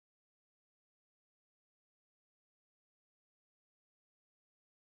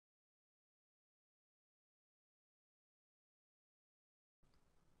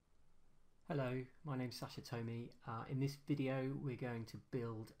Hello, my name's Sasha Tomi. In this video we're going to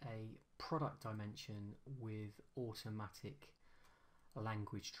build a product dimension with automatic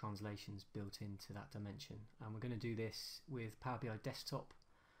language translations built into that dimension, and we're going to do this with Power BI Desktop,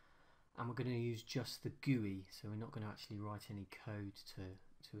 and we're going to use just the GUI, so we're not going to actually write any code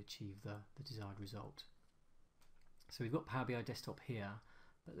to achieve the desired result. So we've got Power BI Desktop here,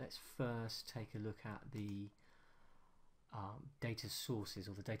 but let's first take a look at the data sources,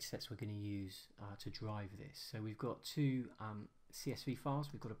 or the data sets we're going to use to drive this. So we've got two CSV files.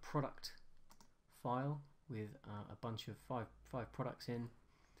 We've got a product file with a bunch of five products in,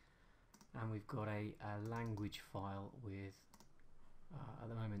 and we've got a language file with at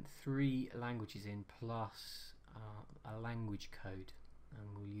the moment 3 languages in plus a language code,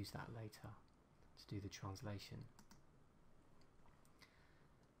 and we'll use that later to do the translation.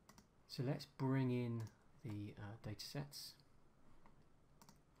 So let's bring in the data sets.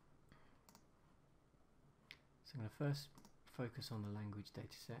 So I'm going to first focus on the language data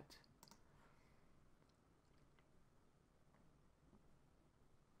set.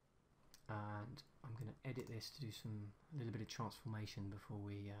 And I'm going to edit this to do a little bit of transformation before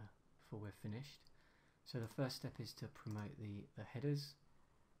we're finished. So the first step is to promote the headers.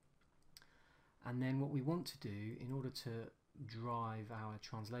 And then what we want to do, in order to drive our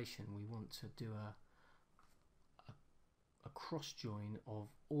translation, we want to do a cross join of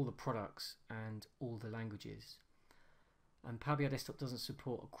all the products and all the languages. And Power BI Desktop doesn't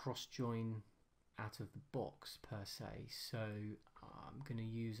support a cross join out of the box per se, so I'm going to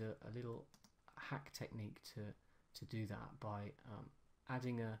use a little hack technique to do that by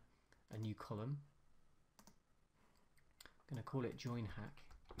adding a new column. I'm going to call it join hack,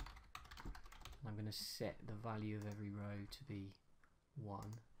 and I'm going to set the value of every row to be 1.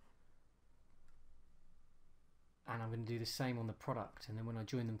 And I'm going to do the same on the product, and then when I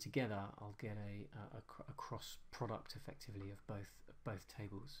join them together I'll get a cross product effectively of both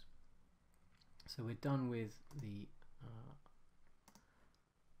tables. So we're done with the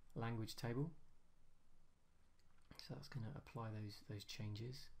language table, so that's going to apply those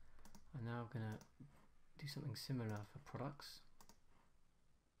changes. And now I'm going to do something similar for products.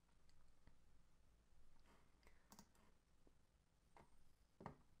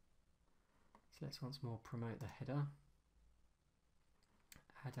 Let's once more promote the header,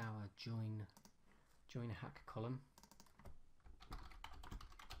 add our join hack column,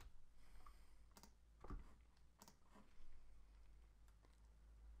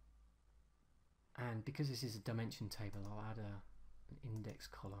 and because this is a dimension table, I'll add an index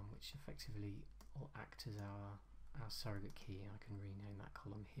column which effectively will act as our surrogate key. I can rename that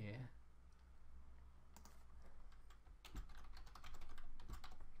column here.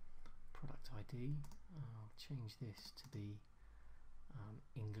 Product ID, I'll change this to be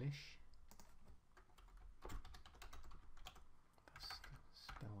English.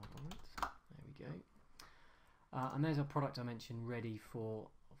 Spell that right. There we go. And there's our product dimension ready for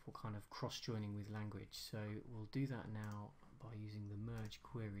kind of cross-joining with language. So we'll do that now by using the merge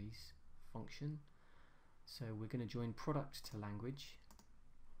queries function. So we're going to join product to language,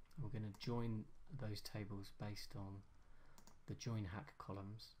 and we're going to join those tables based on the join hack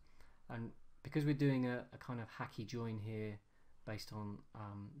columns. And because we're doing a kind of hacky join here based on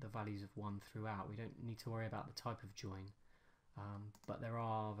the values of 1 throughout, we don't need to worry about the type of join, but there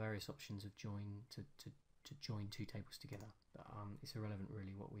are various options of join to join 2 tables together, but it's irrelevant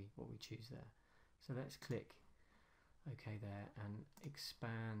really what we choose there. So let's click OK there and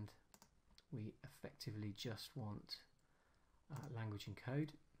expand. We effectively just want language and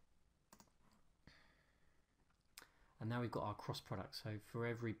code. And now we've got our cross product. So for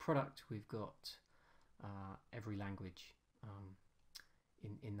every product we've got every language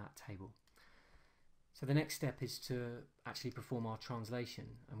in that table. So the next step is to actually perform our translation,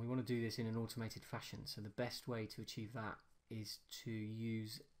 and we want to do this in an automated fashion. So the best way to achieve that is to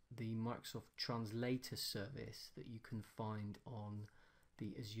use the Microsoft Translator service that you can find on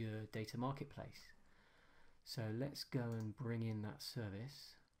the Azure Data Marketplace. So let's go and bring in that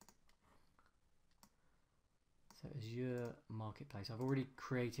service. So Azure Marketplace, I've already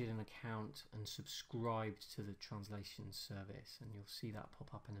created an account and subscribed to the translation service, and you'll see that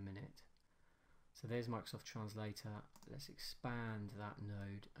pop up in a minute. So there's Microsoft Translator. Let's expand that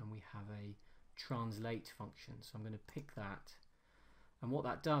node, and we have a translate function. So I'm going to pick that, and what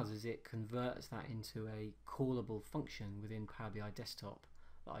that does is it converts that into a callable function within Power BI Desktop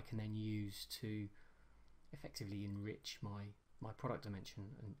that I can then use to effectively enrich my product dimension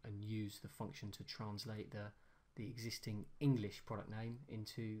and use the function to translate the existing English product name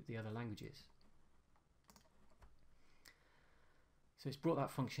into the other languages. So it's brought that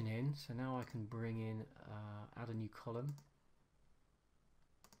function in, so now I can bring in, add a new column.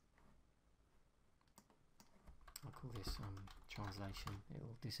 I'll call this translation. It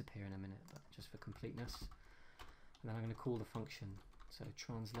will disappear in a minute, but just for completeness. And then I'm going to call the function. So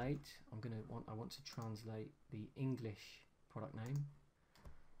translate. I want to translate the English product name,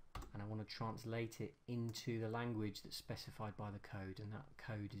 and I want to translate it into the language that's specified by the code, and that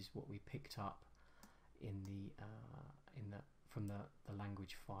code is what we picked up from the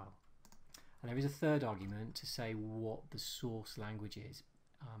language file. And there is a third argument to say what the source language is.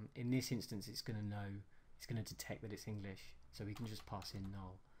 In this instance, it's going to detect that it's English, so we can just pass in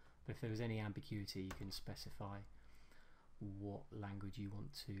null. But if there was any ambiguity, you can specify what language you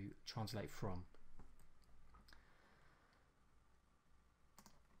want to translate from.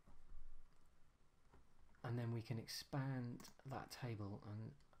 And then we can expand that table,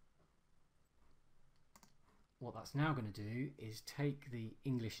 and what that's now going to do is take the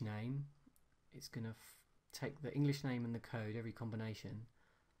English name. It's going to take the English name and the code, every combination,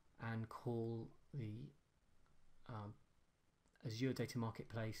 and call the Azure Data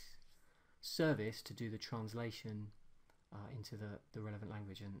Marketplace service to do the translation into the relevant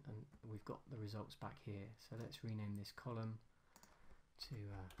language, and we've got the results back here. So let's rename this column to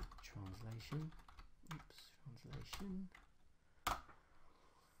translation. Translation.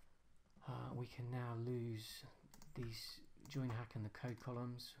 We can now lose these join hack and the code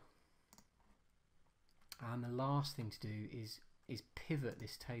columns, and the last thing to do is pivot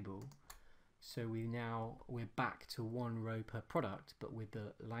this table, so we're back to one row per product, but with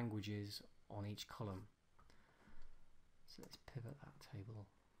the languages on each column. So let's pivot that table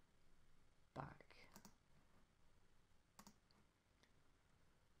back.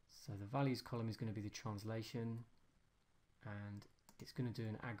 So the values column is going to be the translation, and it's going to do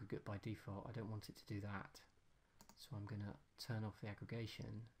an aggregate by default. I don't want it to do that, so I'm going to turn off the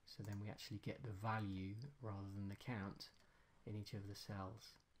aggregation, so then we actually get the value rather than the count in each of the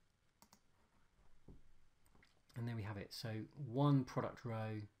cells. And there we have it. So one product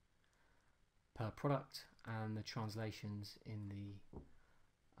row per product, and the translations in the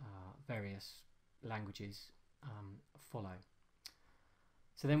various languages follow.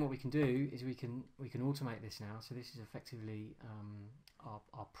 So then what we can do is we can automate this now. So this is effectively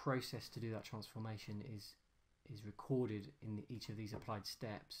our process to do that transformation is recorded in each of these applied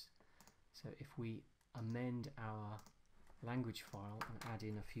steps. So if we amend our language file and add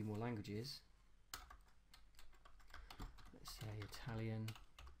in a few more languages, let's say Italian,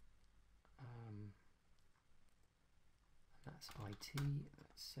 that's IT,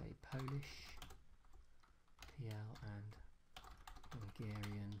 let's say Polish, PL, and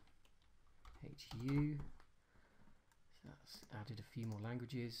Hungarian, HU. So that's added a few more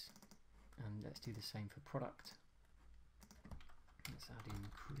languages, and let's do the same for product. Let's add in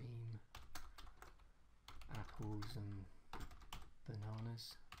cream, apples and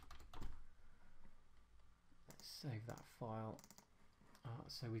bananas. Let's save that file.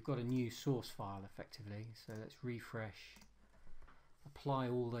 So we've got a new source file effectively, so let's refresh, apply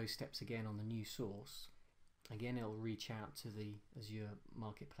all those steps again on the new source. Again, it'll reach out to the Azure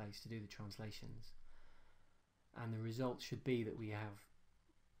Marketplace to do the translations, and the result should be that we have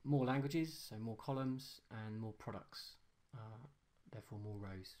more languages, so more columns, and more products, therefore more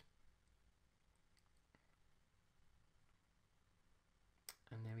rows.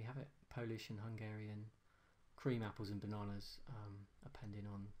 And there we have it, Polish and Hungarian, cream, apples and bananas, appending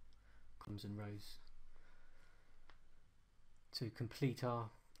on columns and rows to complete our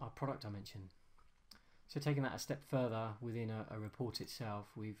product dimension. So taking that a step further within a report itself,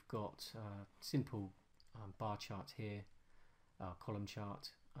 we've got a simple bar chart here, column chart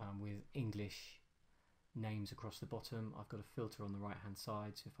with English names across the bottom. I've got a filter on the right hand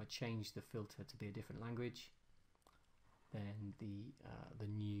side, so if I change the filter to be a different language, then the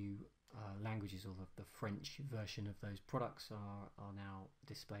new languages, or the French version of those products are now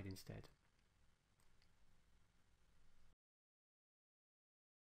displayed instead.